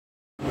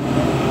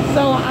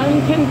So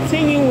I'm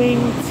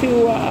continuing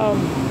to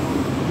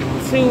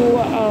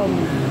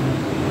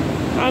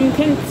I'm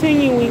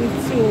continuing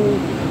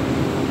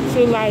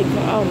to like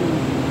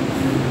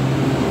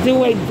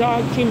do a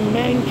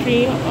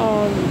documentary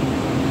on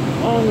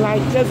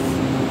like just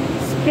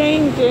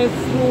strangers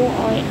who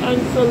are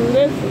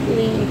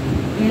unsolicitedly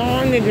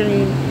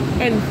monitoring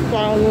and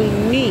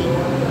following me.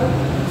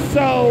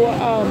 So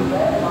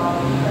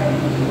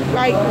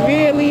like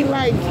really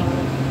like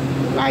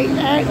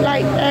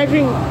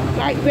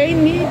they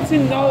need to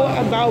know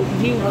about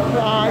due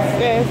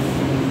process.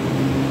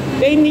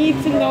 They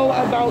need to know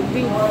about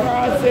due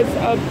process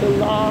of the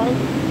law.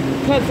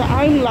 Because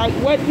I'm like,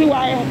 what do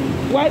I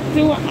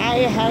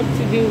have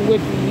to do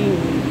with you?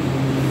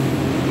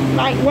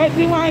 Like, what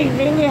do I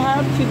really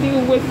have to do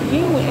with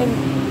you? And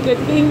the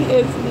thing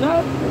is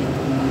nothing.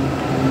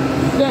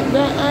 The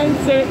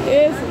answer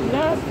is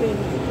nothing.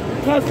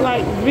 Because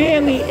like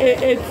really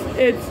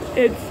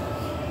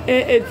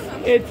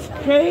it's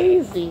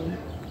crazy.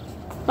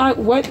 Like,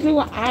 what do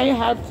I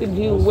have to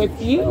do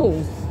with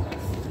you?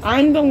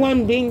 I'm the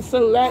one being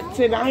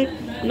selected. I'm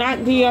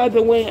not the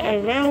other way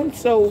around.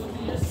 So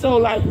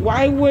like,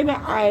 why would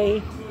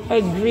I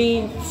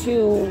agree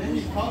to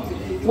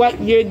what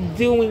you're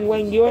doing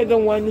when you're the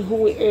one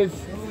who is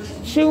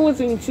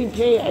choosing to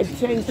pay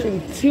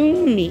attention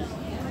to me?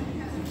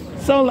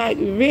 So like,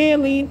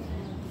 really,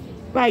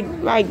 like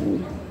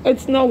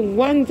it's no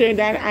wonder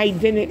that I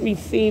didn't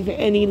receive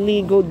any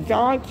legal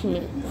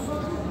documents.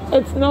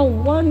 It's no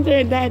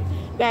wonder that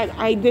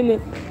I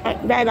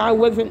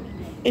wasn't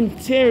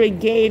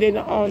interrogated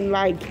on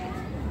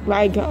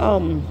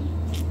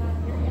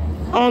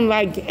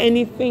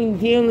anything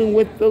dealing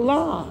with the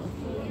law.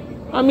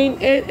 I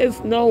mean, it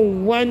is no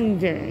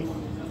wonder.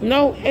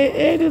 No,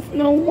 it is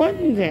no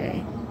wonder.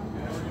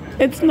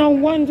 It's no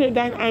wonder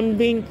that I'm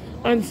being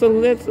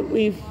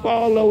unsolicitedly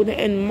followed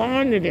and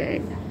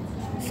monitored.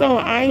 So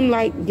I'm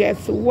like,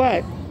 guess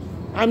what?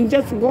 I'm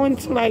just going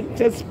to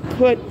just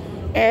put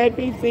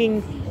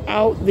everything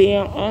out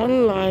there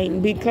online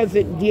because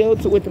it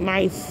deals with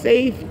my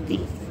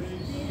safety.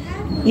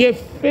 You're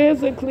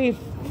physically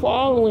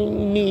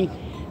following me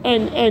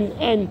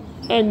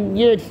and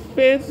you're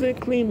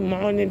physically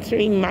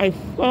monitoring my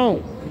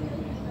phone.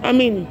 I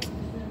mean,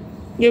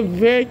 you're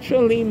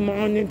virtually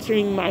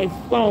monitoring my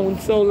phone.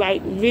 So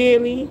like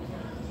really,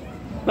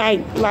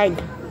 like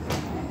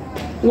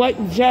what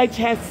judge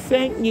has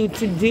sent you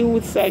to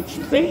do such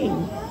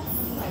thing?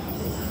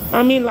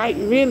 I mean, like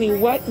really,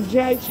 what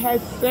judge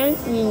has sent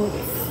you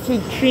to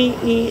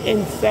treat me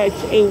in such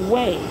a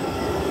way?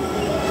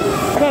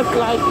 Because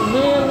like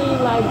really,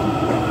 like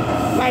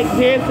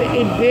there's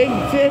a big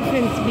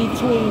difference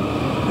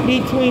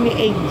between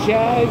a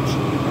judge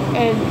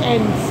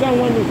and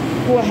someone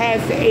who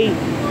has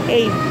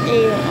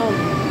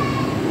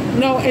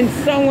and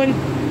someone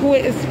who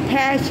is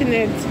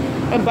passionate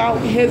about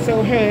his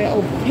or her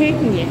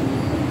opinion.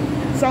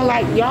 So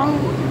like y'all,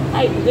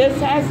 like this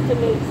has to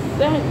make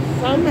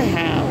sense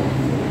somehow.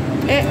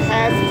 It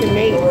has to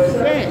make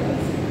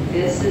sense.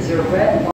 This is a red